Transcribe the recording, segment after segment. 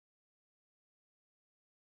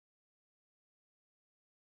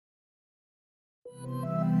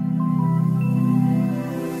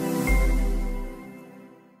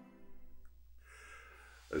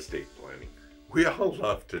Estate planning. We all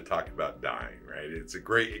love to talk about dying, right? It's a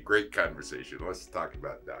great conversation. Let's talk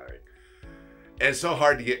about dying. And it's so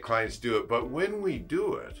hard to get clients to do it, but when we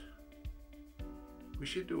do it, we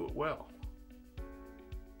should do it well.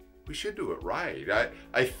 We should do it right.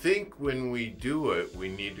 I think when we do it, we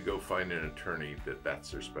need to go find an attorney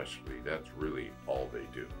that's their specialty. That's really all they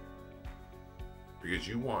do. Because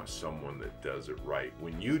you want someone that does it right.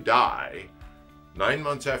 When you die, 9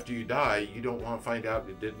 months after you die, you don't want to find out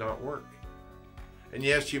it did not work. And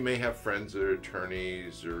yes, you may have friends that are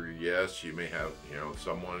attorneys, or yes, you may have,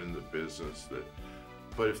 someone in the business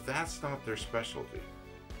but if that's not their specialty,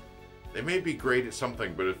 they may be great at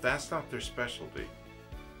something, but if that's not their specialty,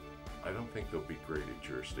 I don't think they'll be great at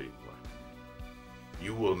your estate plan.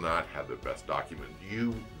 You will not have the best document.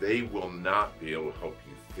 They will not be able to help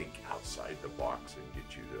you think outside the box and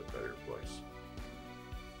get you to a better place.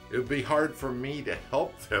 It would be hard for me to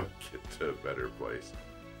help them get to a better place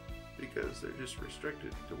because they're just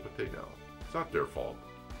restricted to what they know. It's not their fault.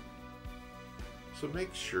 So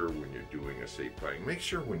make sure when you're doing estate planning, make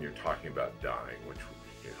sure when you're talking about dying, which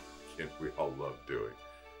we all love doing,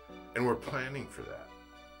 and we're planning for that.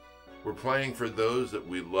 We're planning for those that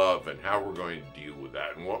we love and how we're going to deal with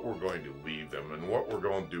that and what we're going to leave them and what we're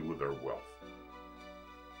going to do with our wealth.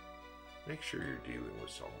 Make sure you're dealing with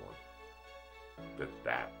someone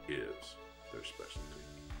that is